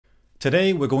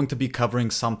Today we're going to be covering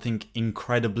something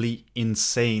incredibly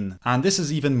insane, and this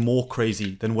is even more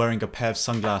crazy than wearing a pair of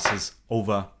sunglasses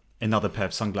over another pair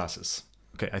of sunglasses.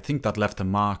 Okay, I think that left a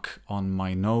mark on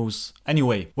my nose.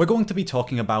 Anyway, we're going to be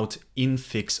talking about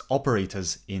infix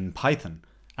operators in Python.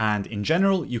 And in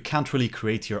general, you can't really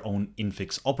create your own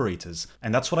infix operators.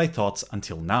 And that's what I thought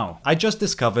until now. I just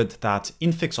discovered that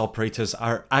infix operators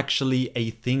are actually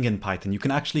a thing in Python. You can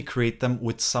actually create them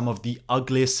with some of the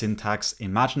ugliest syntax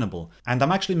imaginable. And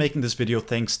I'm actually making this video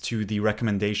thanks to the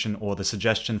recommendation or the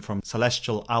suggestion from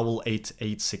Celestial Owl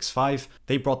 8865.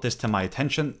 They brought this to my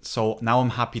attention. So now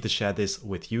I'm happy to share this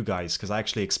with you guys because I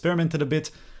actually experimented a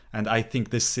bit and I think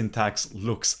this syntax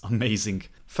looks amazing.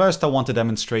 First, I want to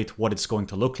demonstrate what it's going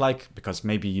to look like, because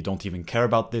maybe you don't even care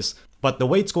about this. But the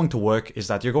way it's going to work is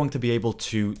that you're going to be able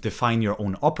to define your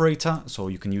own operator, so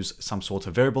you can use some sort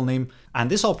of variable name.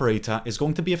 And this operator is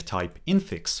going to be of type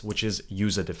infix, which is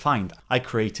user defined. I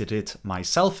created it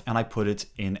myself and I put it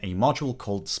in a module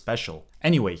called special.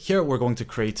 Anyway, here we're going to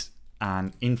create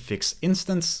an infix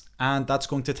instance, and that's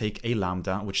going to take a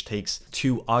lambda, which takes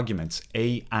two arguments,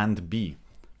 a and b.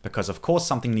 Because of course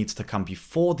something needs to come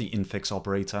before the infix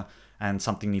operator and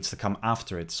something needs to come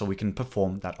after it so we can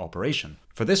perform that operation.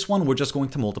 For this one, we're just going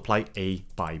to multiply a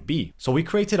by b. So we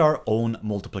created our own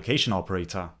multiplication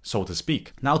operator, so to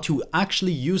speak. Now to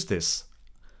actually use this,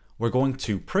 we're going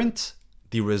to print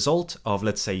the result of,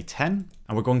 let's say, 10,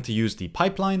 and we're going to use the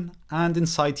pipeline, and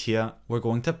inside here, we're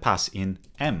going to pass in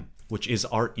m, which is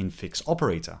our infix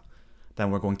operator. Then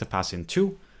we're going to pass in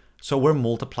 2, so we're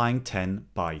multiplying 10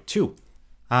 by 2.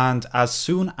 And as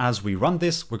soon as we run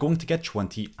this, we're going to get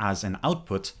 20 as an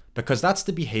output because that's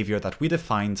the behavior that we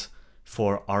defined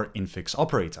for our infix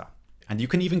operator. And you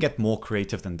can even get more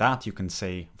creative than that. You can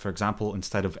say, for example,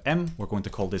 instead of m, we're going to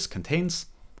call this contains.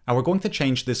 And we're going to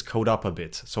change this code up a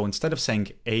bit. So instead of saying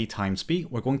a times b,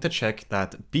 we're going to check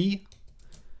that b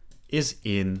is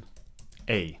in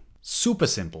a. Super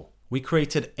simple. We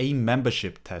created a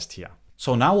membership test here.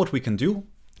 So now what we can do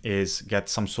is get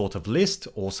some sort of list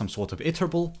or some sort of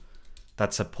iterable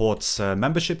that supports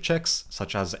membership checks,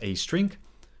 such as a string.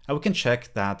 And we can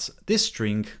check that this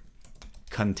string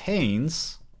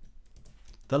contains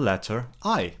the letter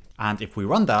I. And if we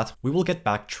run that, we will get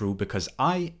back true because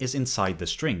I is inside the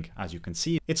string. As you can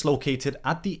see, it's located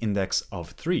at the index of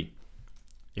 3.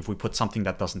 If we put something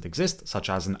that doesn't exist,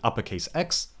 such as an uppercase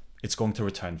X, it's going to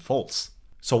return false.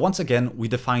 So once again, we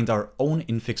defined our own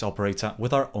infix operator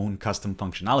with our own custom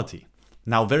functionality.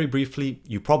 Now, very briefly,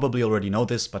 you probably already know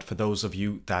this, but for those of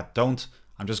you that don't,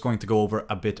 I'm just going to go over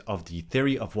a bit of the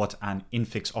theory of what an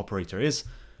infix operator is.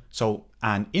 So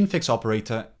an infix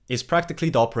operator is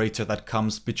practically the operator that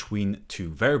comes between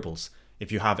two variables.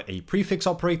 If you have a prefix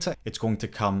operator, it's going to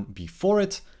come before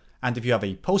it. And if you have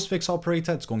a postfix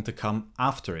operator, it's going to come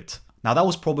after it. Now that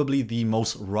was probably the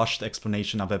most rushed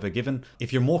explanation I've ever given.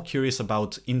 If you're more curious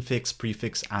about infix,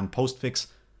 prefix, and postfix,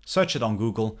 search it on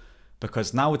Google,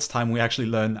 because now it's time we actually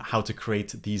learn how to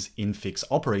create these infix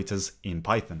operators in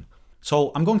Python.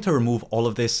 So I'm going to remove all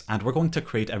of this and we're going to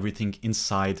create everything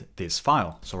inside this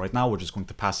file. So right now we're just going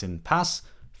to pass in pass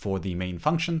for the main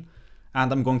function,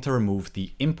 and I'm going to remove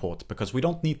the import because we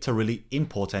don't need to really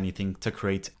import anything to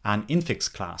create an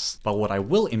infix class. But what I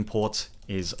will import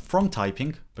is from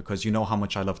typing, because you know how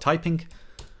much I love typing,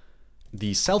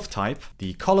 the self type,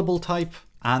 the callable type,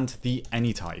 and the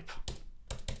any type.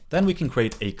 Then we can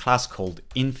create a class called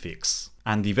infix.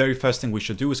 And the very first thing we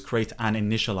should do is create an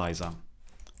initializer.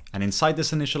 And inside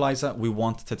this initializer, we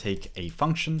want to take a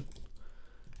function,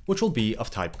 which will be of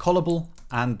type callable,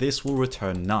 and this will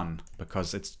return none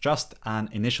because it's just an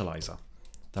initializer.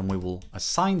 Then we will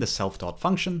assign the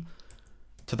self.function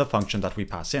to the function that we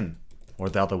pass in, or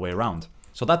the other way around.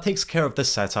 So that takes care of the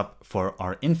setup for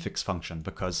our infix function,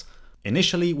 because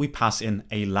initially we pass in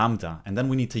a lambda, and then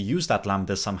we need to use that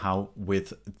lambda somehow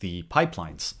with the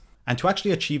pipelines. And to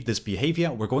actually achieve this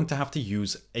behavior, we're going to have to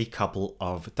use a couple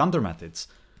of Dunder methods.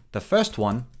 The first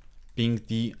one being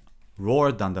the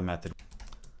roar Dunder method.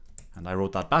 And I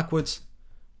wrote that backwards,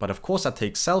 but of course that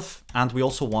takes self, and we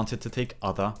also want it to take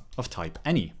other of type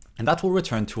any. And that will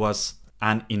return to us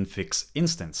an infix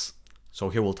instance. So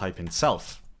here we'll type in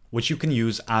self, which you can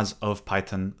use as of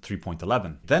Python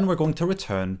 3.11. Then we're going to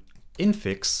return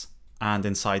infix, and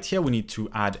inside here we need to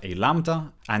add a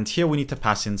lambda, and here we need to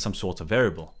pass in some sort of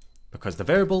variable, because the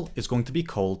variable is going to be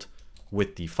called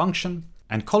with the function,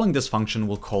 and calling this function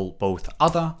will call both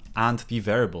other and the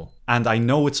variable. And I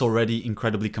know it's already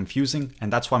incredibly confusing,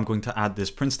 and that's why I'm going to add this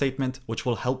print statement, which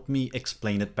will help me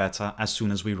explain it better as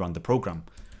soon as we run the program.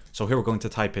 So here we're going to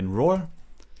type in roar,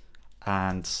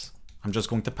 and I'm just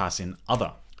going to pass in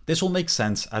other. This will make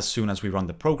sense as soon as we run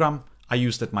the program. I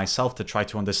used it myself to try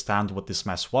to understand what this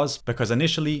mess was, because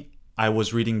initially I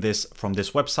was reading this from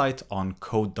this website on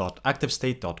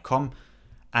code.activestate.com,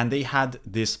 and they had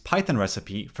this Python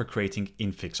recipe for creating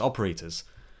infix operators.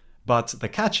 But the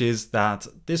catch is that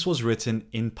this was written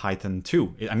in Python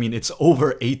 2. I mean, it's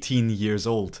over 18 years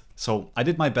old. So I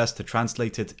did my best to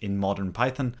translate it in modern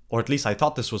Python, or at least I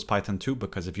thought this was Python 2,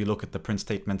 because if you look at the print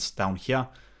statements down here,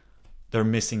 they're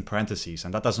missing parentheses,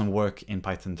 and that doesn't work in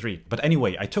Python 3. But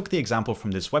anyway, I took the example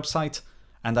from this website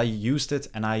and I used it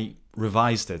and I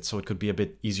revised it so it could be a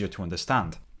bit easier to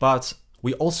understand. But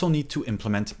we also need to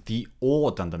implement the or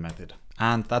Dunder method,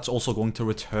 and that's also going to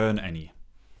return any,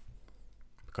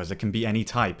 because it can be any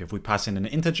type. If we pass in an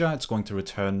integer, it's going to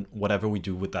return whatever we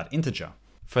do with that integer.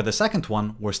 For the second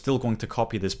one, we're still going to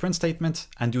copy this print statement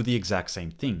and do the exact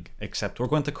same thing, except we're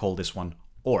going to call this one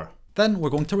or. Then we're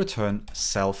going to return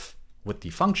self with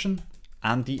the function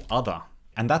and the other.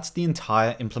 And that's the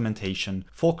entire implementation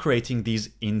for creating these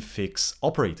infix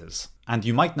operators. And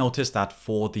you might notice that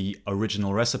for the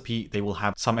original recipe, they will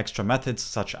have some extra methods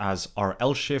such as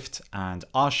RL shift and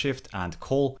R shift and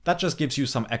call. That just gives you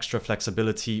some extra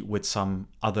flexibility with some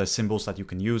other symbols that you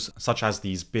can use, such as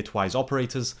these bitwise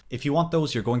operators. If you want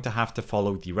those, you're going to have to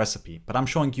follow the recipe, but I'm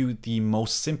showing you the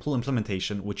most simple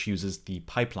implementation, which uses the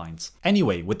pipelines.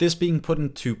 Anyway, with this being put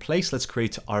into place, let's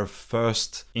create our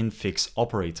first infix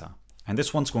operator. And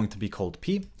this one's going to be called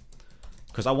P,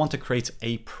 because I want to create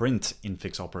a print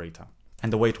infix operator.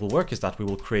 And the way it will work is that we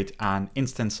will create an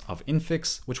instance of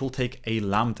infix, which will take a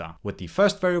lambda with the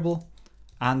first variable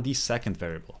and the second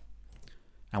variable.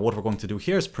 And what we're going to do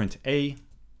here is print A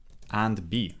and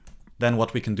B. Then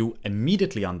what we can do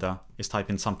immediately under is type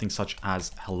in something such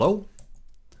as hello,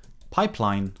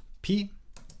 pipeline, P,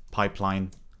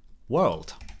 pipeline,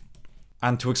 world.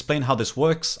 And to explain how this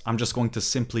works, I'm just going to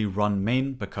simply run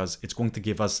main because it's going to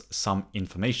give us some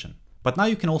information. But now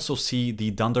you can also see the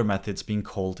Dunder methods being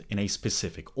called in a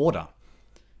specific order.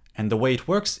 And the way it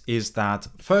works is that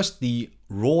first the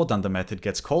raw Dunder method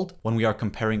gets called when we are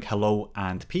comparing hello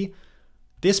and P.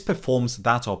 This performs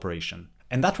that operation,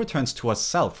 and that returns to us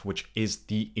self, which is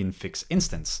the infix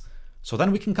instance. So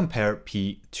then we can compare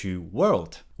P to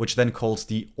world, which then calls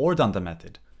the or Dunder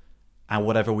method. And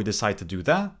whatever we decide to do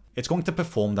there, it's going to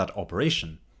perform that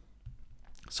operation.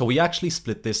 So we actually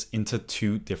split this into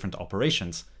two different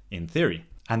operations in theory.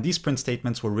 And these print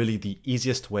statements were really the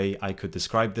easiest way I could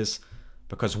describe this,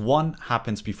 because one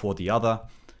happens before the other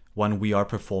when we are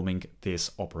performing this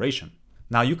operation.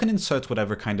 Now you can insert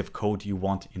whatever kind of code you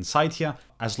want inside here,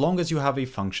 as long as you have a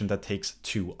function that takes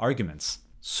two arguments.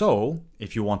 So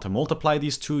if you want to multiply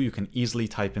these two, you can easily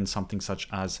type in something such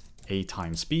as A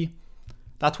times B.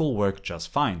 That will work just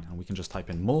fine. And we can just type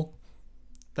in mul.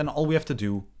 Then all we have to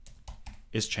do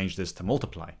is change this to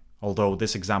multiply. Although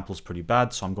this example is pretty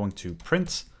bad, so I'm going to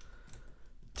print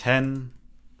 10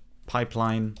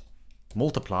 pipeline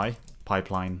multiply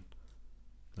pipeline,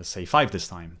 let's say 5 this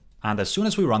time. And as soon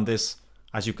as we run this,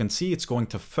 as you can see, it's going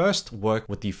to first work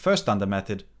with the first Dunder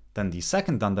method, then the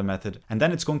second Dunder method, and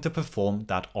then it's going to perform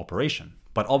that operation.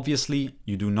 But obviously,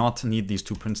 you do not need these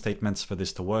two print statements for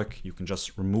this to work. You can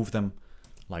just remove them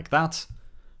like that.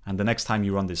 And the next time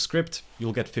you run this script,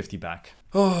 you'll get 50 back.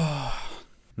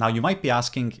 Now you might be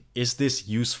asking, is this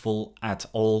useful at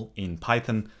all in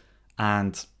Python?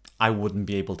 And I wouldn't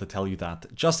be able to tell you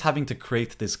that. Just having to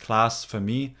create this class for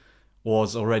me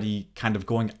was already kind of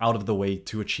going out of the way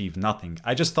to achieve nothing.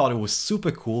 I just thought it was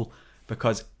super cool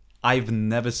because I've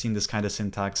never seen this kind of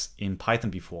syntax in Python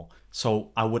before.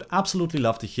 So I would absolutely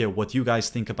love to hear what you guys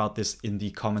think about this in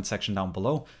the comment section down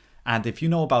below. And if you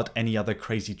know about any other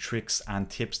crazy tricks and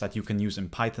tips that you can use in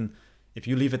Python, if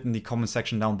you leave it in the comment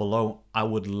section down below, I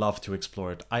would love to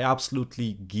explore it. I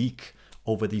absolutely geek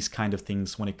over these kind of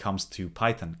things when it comes to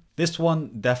Python. This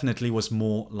one definitely was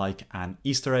more like an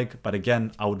Easter egg, but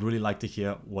again, I would really like to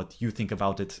hear what you think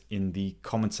about it in the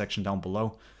comment section down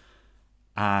below.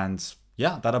 And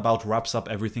yeah, that about wraps up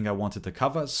everything I wanted to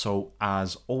cover. So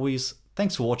as always,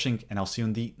 thanks for watching, and I'll see you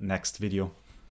in the next video.